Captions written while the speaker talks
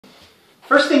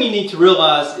First thing you need to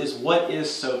realize is what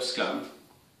is soap scum.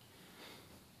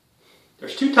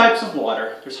 There's two types of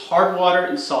water. There's hard water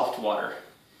and soft water.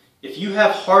 If you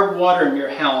have hard water in your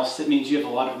house, that means you have a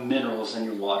lot of minerals in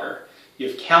your water. You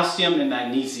have calcium and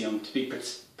magnesium, to be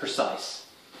precise.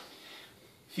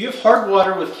 If you have hard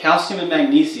water with calcium and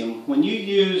magnesium, when you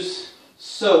use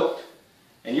soap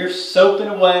and you're soaping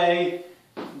away,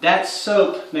 that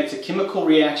soap makes a chemical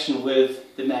reaction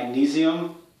with the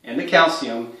magnesium and the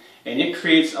calcium, and it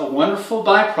creates a wonderful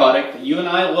byproduct that you and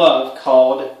I love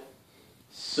called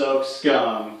soap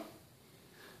scum.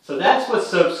 So that's what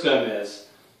soap scum is.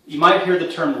 You might hear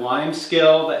the term lime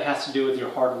scale. That has to do with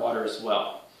your hard water as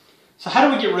well. So how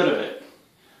do we get rid of it?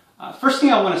 First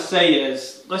thing I want to say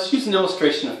is, let's use an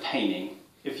illustration of painting.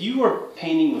 If you are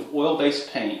painting with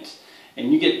oil-based paint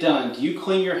and you get done, do you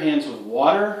clean your hands with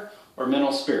water or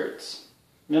mineral spirits?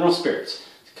 Mineral spirits.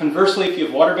 Conversely, if you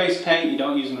have water-based paint, you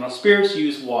don't use mineral spirits, you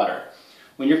use water.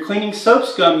 When you're cleaning soap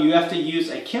scum, you have to use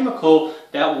a chemical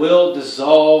that will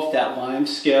dissolve that lime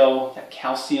scale, that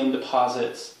calcium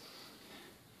deposits.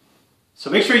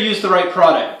 So make sure you use the right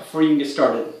product before you can get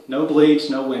started. No bleach,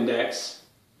 no Windex.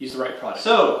 Use the right product.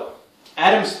 So,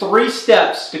 Adam's 3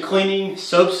 steps to cleaning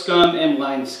soap scum and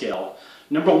lime scale.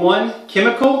 Number 1,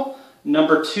 chemical.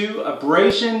 Number 2,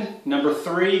 abrasion. Number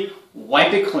 3,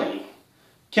 wipe it clean.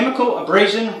 Chemical,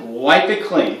 abrasion, wipe it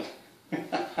clean.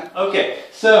 Okay,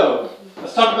 so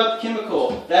let's talk about the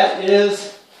chemical. That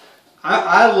is,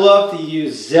 I love to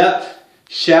use Zep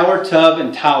shower tub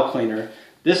and tile cleaner.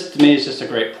 This to me is just a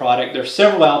great product. There's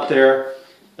several out there.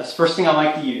 That's the first thing I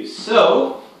like to use.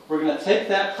 So we're going to take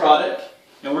that product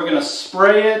and we're going to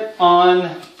spray it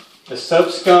on the soap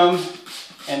scum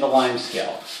and the lime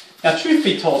scale. Now, truth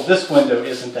be told, this window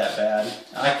isn't that bad.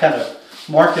 I kind of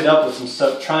marked it up with some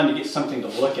soap trying to get something to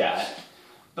look at.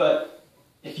 But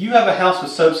if you have a house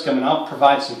with soap scum, and I'll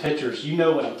provide some pictures, you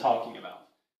know what I'm talking about.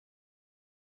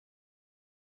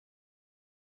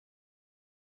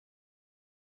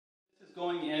 This is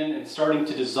going in and starting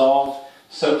to dissolve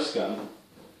soap scum.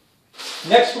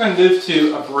 Next, we're going to move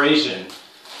to abrasion.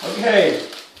 Okay,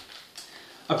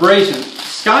 abrasion.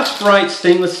 Scotch-Brite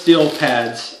stainless steel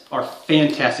pads are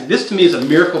fantastic. This to me is a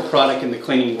miracle product in the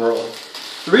cleaning world.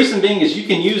 The reason being is you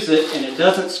can use it and it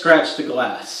doesn't scratch the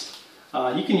glass.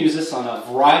 You can use this on a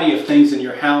variety of things in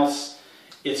your house.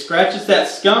 It scratches that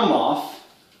scum off,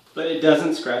 but it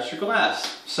doesn't scratch your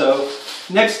glass. So,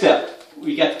 next step,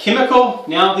 we got the chemical,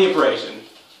 now the abrasion.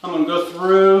 I'm going to go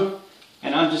through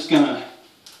and I'm just going to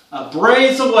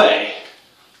abrase away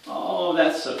all of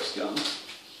that soap scum.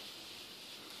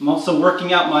 I'm also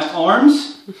working out my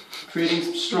arms, creating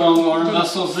some strong arm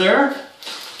muscles there.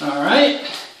 Alright.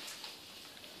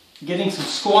 Getting some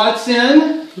squats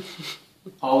in.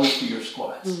 Always do your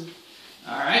squats.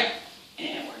 Alright.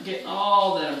 And we're getting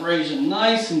all that abrasion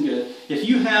nice and good. If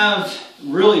you have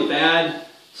really bad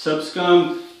soap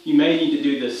scum, you may need to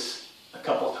do this a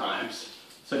couple times.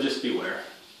 So just beware.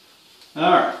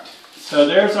 Alright. So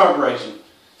there's our abrasion.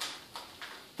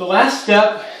 The last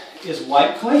step is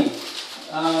wipe clean.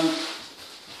 I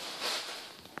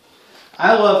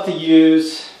love to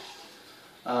use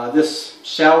this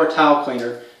shower tile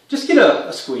cleaner. Just get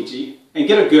a squeegee and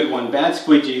get a good one. Bad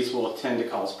squeegees will tend to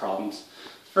cause problems.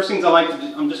 First things I like to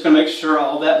do, I'm just going to make sure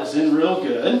all that was in real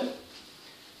good.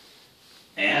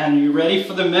 And you ready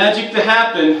for the magic to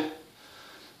happen?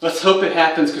 Let's hope it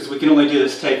happens because we can only do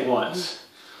this take once.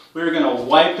 We're going to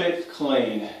wipe it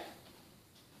clean.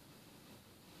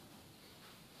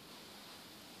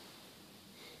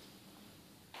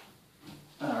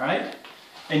 Alright,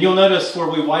 and you'll notice where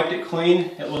we wiped it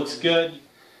clean, it looks good.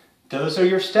 Those are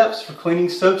your steps for cleaning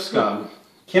soap scum.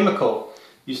 Chemical,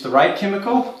 use the right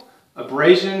chemical,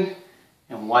 abrasion,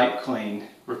 and wipe clean.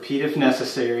 Repeat if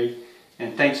necessary,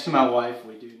 and thanks to my wife,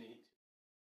 we do need.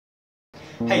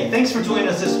 Hey, thanks for joining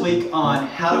us this week on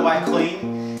How Do I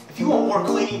Clean? If you want more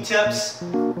cleaning tips,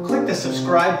 click the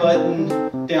subscribe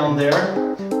button down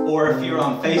there, or if you're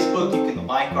on Facebook, you can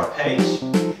like our page.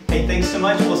 Hey, thanks so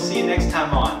much. We'll see you next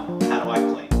time on How Do I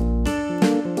Clean?